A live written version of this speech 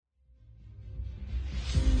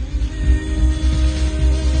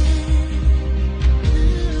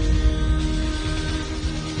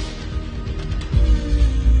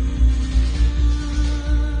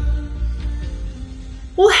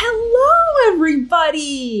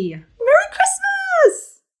everybody! Merry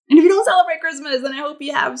Christmas! And if you don't celebrate Christmas, then I hope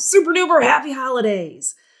you have super duper happy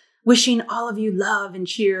holidays. Wishing all of you love and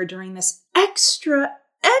cheer during this extra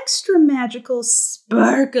magical,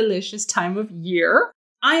 sparkalicious time of year.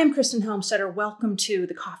 I am Kristen Helmstetter. Welcome to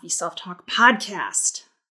the Coffee Self-Talk Podcast.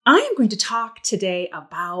 I am going to talk today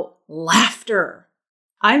about laughter.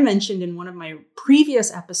 I mentioned in one of my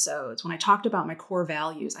previous episodes when I talked about my core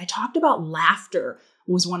values, I talked about laughter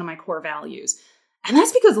was one of my core values. And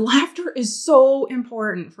that's because laughter is so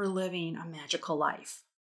important for living a magical life.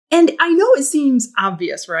 And I know it seems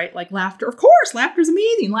obvious, right? Like laughter, of course, laughter is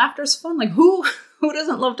amazing. Laughter is fun. Like who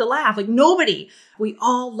doesn't love to laugh? Like nobody. We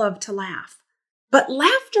all love to laugh. But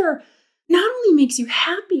laughter not only makes you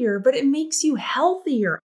happier, but it makes you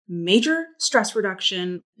healthier. Major stress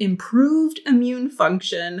reduction, improved immune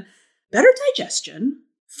function, better digestion,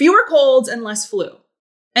 fewer colds, and less flu.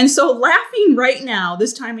 And so laughing right now,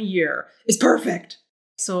 this time of year, is perfect.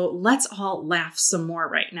 So let's all laugh some more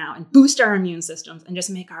right now and boost our immune systems and just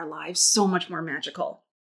make our lives so much more magical.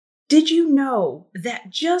 Did you know that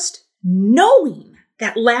just knowing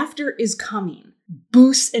that laughter is coming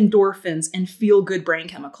boosts endorphins and feel-good brain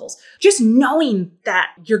chemicals? Just knowing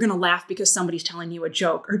that you're going to laugh because somebody's telling you a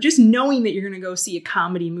joke, or just knowing that you're going to go see a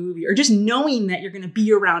comedy movie, or just knowing that you're going to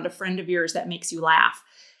be around a friend of yours that makes you laugh.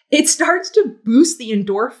 It starts to boost the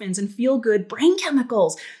endorphins and feel-good brain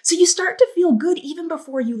chemicals. So you start to feel good even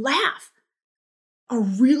before you laugh. A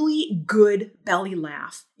really good belly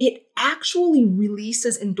laugh, it actually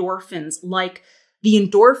releases endorphins like the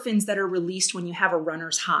endorphins that are released when you have a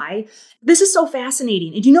runner's high. This is so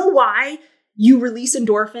fascinating. And do you know why you release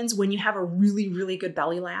endorphins when you have a really, really good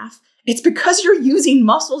belly laugh? It's because you're using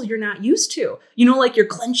muscles you're not used to. You know, like you're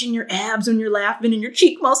clenching your abs when you're laughing and your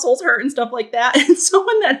cheek muscles hurt and stuff like that. And so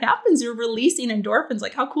when that happens, you're releasing endorphins.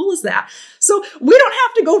 Like, how cool is that? So we don't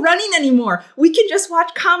have to go running anymore. We can just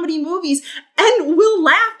watch comedy movies and we'll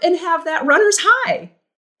laugh and have that runner's high.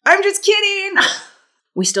 I'm just kidding.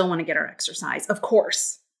 We still want to get our exercise, of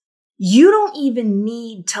course. You don't even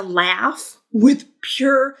need to laugh with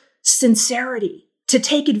pure sincerity to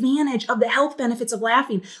take advantage of the health benefits of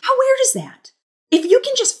laughing. How weird is that? If you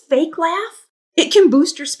can just fake laugh, it can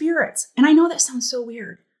boost your spirits. And I know that sounds so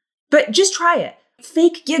weird, but just try it.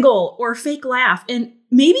 Fake giggle or fake laugh. And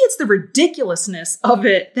maybe it's the ridiculousness of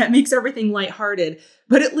it that makes everything lighthearted,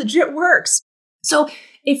 but it legit works. So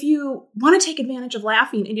if you want to take advantage of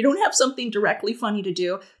laughing and you don't have something directly funny to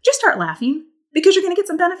do, just start laughing because you're going to get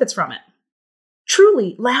some benefits from it.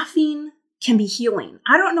 Truly, laughing can be healing.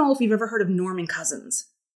 I don't know if you've ever heard of Norman Cousins,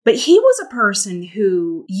 but he was a person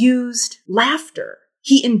who used laughter.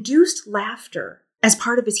 He induced laughter as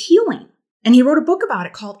part of his healing. And he wrote a book about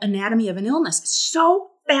it called Anatomy of an Illness. It's so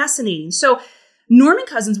fascinating. So Norman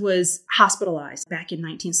Cousins was hospitalized back in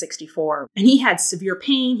 1964, and he had severe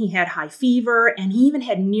pain, he had high fever, and he even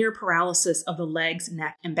had near paralysis of the legs,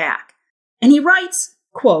 neck, and back. And he writes,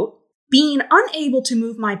 quote, "Being unable to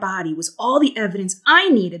move my body was all the evidence I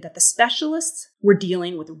needed that the specialists were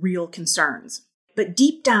dealing with real concerns. But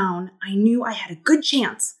deep down, I knew I had a good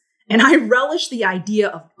chance, and I relished the idea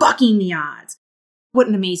of bucking the odds." What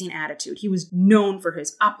an amazing attitude. He was known for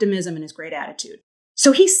his optimism and his great attitude.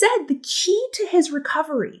 So he said the key to his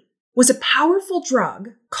recovery was a powerful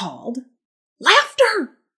drug called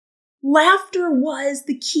laughter. Laughter was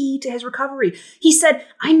the key to his recovery. He said,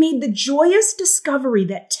 "I made the joyous discovery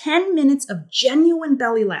that 10 minutes of genuine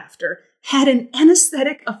belly laughter had an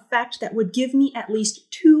anesthetic effect that would give me at least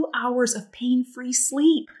 2 hours of pain-free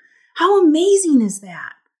sleep." How amazing is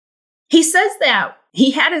that? He says that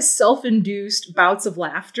he had his self-induced bouts of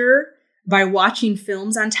laughter by watching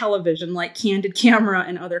films on television like Candid Camera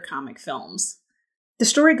and other comic films. The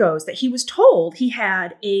story goes that he was told he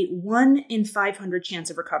had a 1 in 500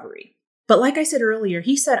 chance of recovery. But like I said earlier,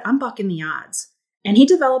 he said, "I'm bucking the odds." And he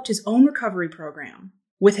developed his own recovery program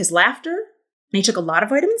with his laughter, and he took a lot of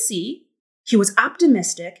vitamin C. He was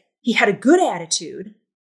optimistic. He had a good attitude,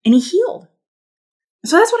 and he healed.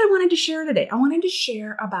 So that's what I wanted to share today. I wanted to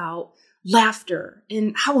share about laughter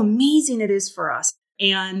and how amazing it is for us.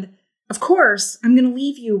 And of course, I'm going to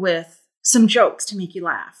leave you with some jokes to make you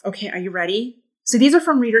laugh. Okay, are you ready? So these are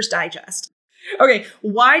from Reader's Digest. Okay,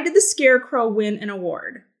 why did the Scarecrow win an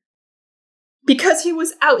award? Because he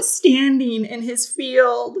was outstanding in his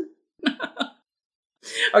field. Okay,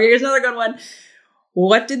 here's another good one.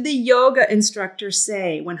 What did the yoga instructor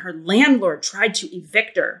say when her landlord tried to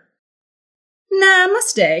evict her?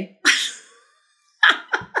 Namaste.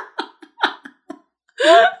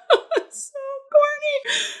 So corny.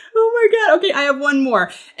 Oh my God. Okay, I have one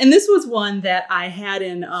more. And this was one that I had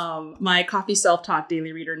in my Coffee Self-Talk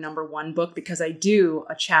Daily Reader #1 book because I do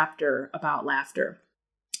a chapter about laughter.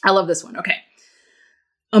 I love this one. Okay.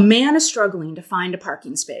 A man is struggling to find a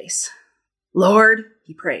parking space. Lord,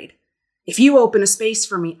 he prayed, if you open a space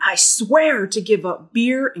for me, I swear to give up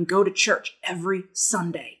beer and go to church every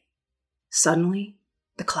Sunday. Suddenly,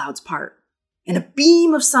 the clouds part, and a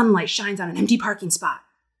beam of sunlight shines on an empty parking spot.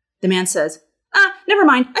 The man says, never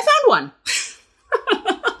mind, I found one.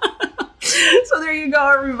 So there you go,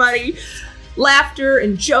 everybody. Laughter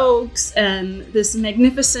and jokes and this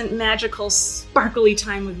magnificent, magical, sparkly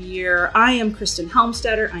time of year. I am Kristen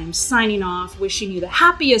Helmstetter. I am signing off, wishing you the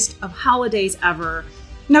happiest of holidays ever.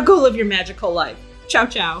 Now go live your magical life. Ciao,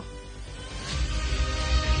 ciao.